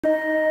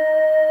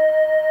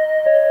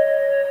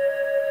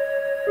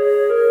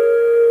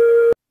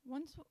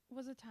Once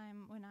was a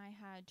time when I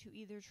had to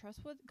either trust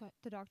what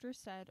the doctor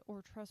said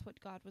or trust what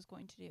God was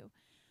going to do,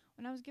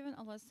 when I was given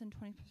a less than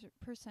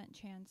 20%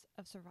 chance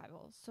of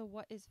survival. So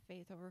what is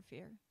faith over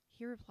fear?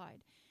 He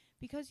replied,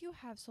 because you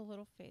have so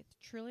little faith,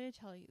 truly I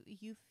tell you,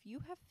 if you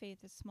have faith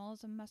as small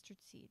as a mustard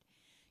seed,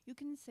 you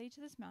can say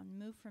to this mountain,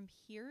 move from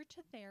here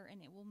to there,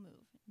 and it will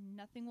move.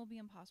 Nothing will be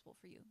impossible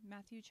for you.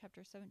 Matthew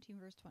chapter 17,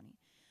 verse 20.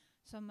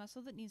 So a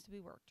muscle that needs to be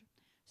worked.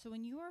 So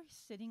when you are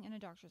sitting in a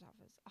doctor's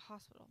office, a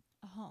hospital,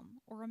 a home,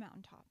 or a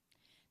mountaintop,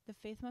 the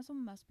faith muscle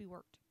must be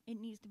worked. It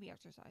needs to be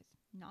exercised,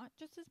 not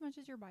just as much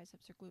as your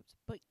biceps or glutes,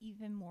 but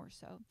even more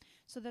so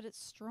that it's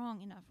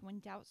strong enough when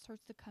doubt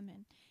starts to come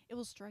in. It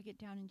will strike it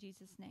down in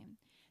Jesus' name.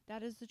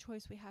 That is the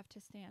choice we have, to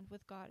stand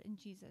with God and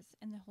Jesus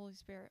and the Holy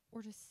Spirit,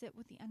 or to sit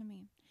with the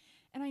enemy.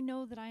 And I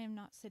know that I am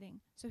not sitting.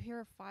 So here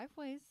are 5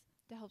 ways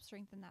to help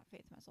strengthen that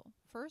faith muscle.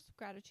 First,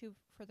 gratitude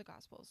for the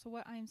gospel. So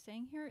what I am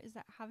saying here is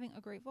that having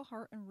a grateful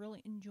heart and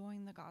really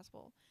enjoying the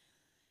gospel.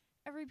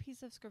 Every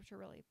piece of scripture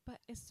really, but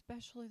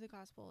especially the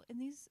gospel. In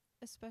these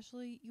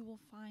especially, you will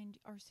find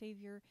our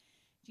Savior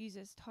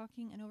Jesus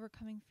talking and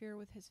overcoming fear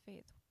with his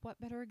faith. What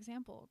better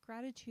example?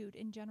 Gratitude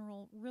in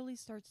general really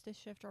starts to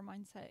shift our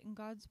mindset, and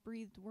God's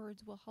breathed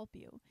words will help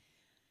you.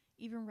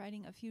 Even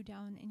writing a few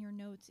down in your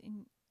notes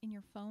in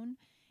your phone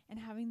and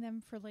having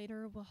them for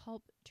later will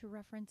help to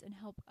reference and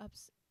help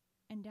ups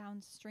and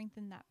downs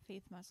strengthen that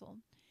faith muscle.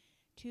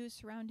 2,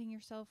 surrounding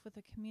yourself with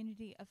a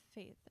community of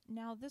faith.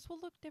 Now, this will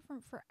look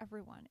different for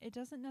everyone. It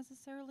doesn't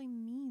necessarily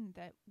mean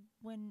that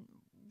when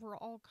we're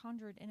all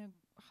conjured in a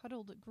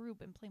huddled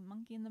group and play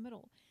monkey in the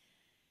middle.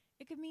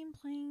 It could mean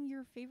playing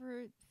your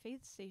favorite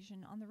faith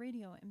station on the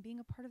radio and being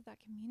a part of that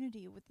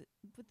community with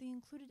the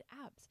included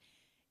apps.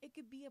 It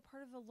could be a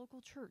part of a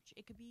local church.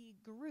 It could be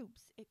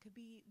groups. It could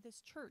be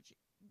this church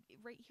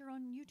right here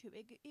on YouTube.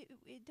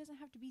 It doesn't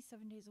have to be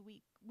 7 days a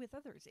week with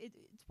others.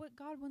 It's what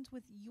God wants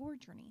with your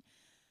journey,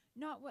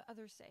 not what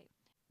others say.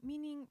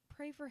 Meaning,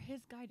 pray for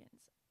his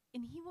guidance,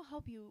 and he will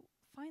help you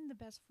find the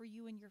best for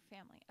you and your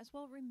family. As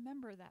well,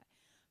 remember that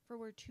for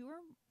where 2 or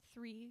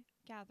 3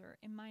 gather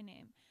in my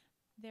name,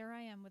 there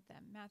I am with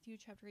them. Matthew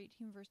chapter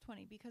 18, verse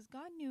 20. Because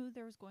God knew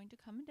there was going to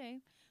come a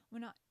day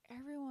when not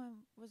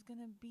everyone was going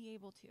to be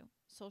able to.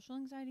 Social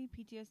anxiety,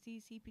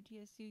 PTSD,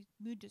 CPTSD,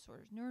 mood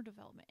disorders,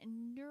 neurodevelopment,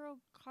 and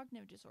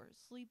neurocognitive disorders,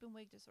 sleep and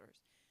wake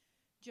disorders,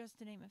 just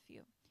to name a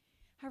few.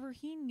 However,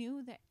 he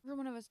knew that every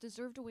one of us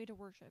deserved a way to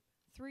worship.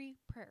 3,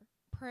 prayer.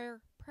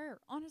 Prayer.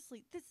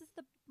 Honestly, this is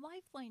the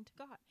lifeline to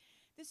God.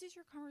 This is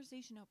your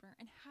conversation opener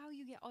and how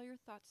you get all your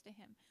thoughts to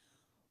him.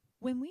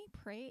 When we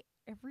pray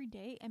every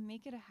day and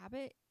make it a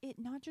habit, it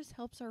not just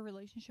helps our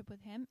relationship with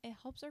him, it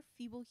helps our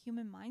feeble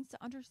human minds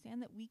to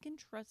understand that we can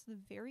trust the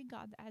very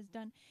God that has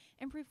done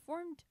and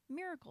performed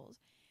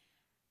miracles.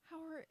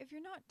 However, if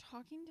you're not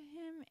talking to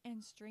him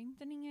and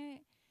strengthening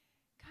it,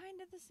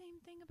 kind of the same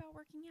thing about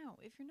working out.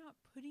 If you're not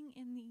putting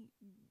in the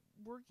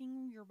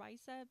working your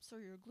biceps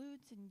or your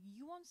glutes, and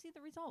you won't see the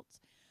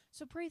results.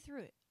 So pray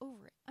through it,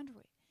 over it, under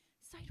it,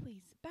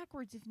 sideways,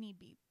 backwards if need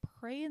be.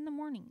 Pray in the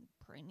morning,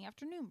 pray in the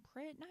afternoon,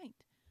 pray at night.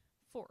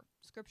 4,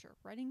 scripture.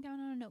 Writing down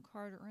on a note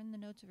card or in the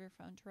notes of your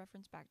phone to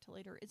reference back to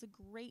later is a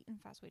great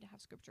and fast way to have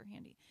scripture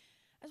handy.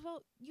 As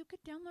well, you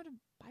could download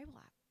a Bible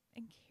app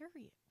and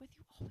carry it with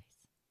you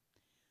always.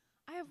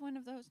 I have one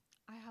of those.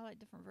 I highlight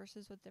different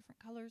verses with different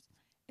colors.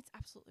 It's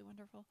absolutely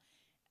wonderful.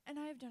 And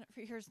I have done it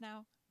for years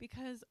now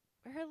because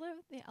where I live,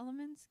 the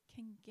elements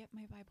can get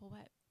my Bible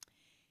wet.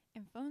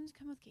 And phones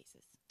come with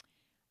cases.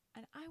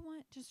 And I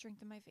want to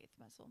strengthen my faith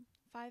muscle.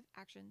 5,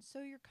 actions.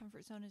 So your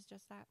comfort zone is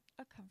just that,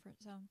 a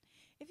comfort zone.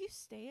 If you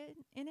stay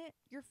in it,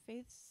 your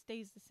faith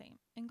stays the same.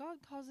 And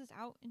God calls us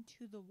out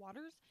into the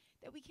waters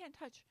that we can't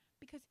touch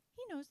because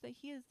he knows that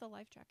he is the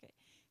life jacket.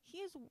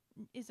 He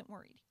isn't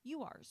worried.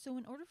 You are. So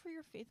in order for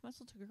your faith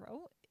muscle to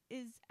grow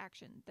is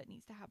action that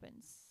needs to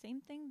happen.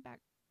 Same thing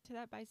back to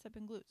that bicep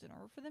and glutes. In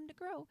order for them to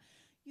grow,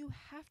 you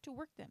have to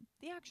work them,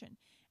 the action.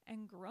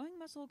 And growing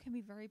muscle can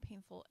be very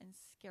painful and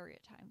scary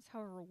at times.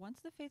 However, once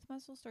the faith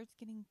muscle starts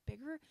getting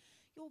bigger,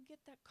 you'll get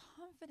that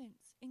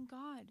confidence in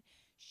God,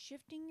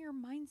 shifting your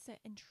mindset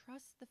and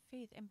trust the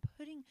faith and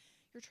putting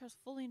your trust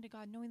fully into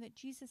God, knowing that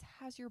Jesus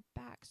has your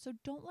back. So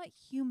don't let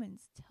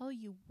humans tell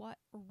you what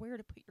or where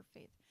to put your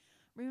faith.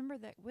 Remember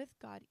that with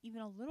God,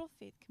 even a little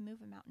faith can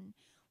move a mountain.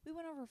 We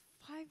went over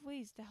 5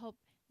 ways to help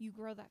you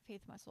grow that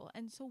faith muscle,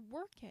 and so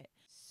work it.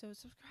 So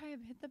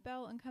subscribe, hit the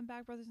bell, and come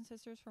back, brothers and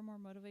sisters, for more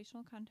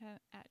motivational content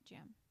at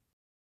J.A.M.M.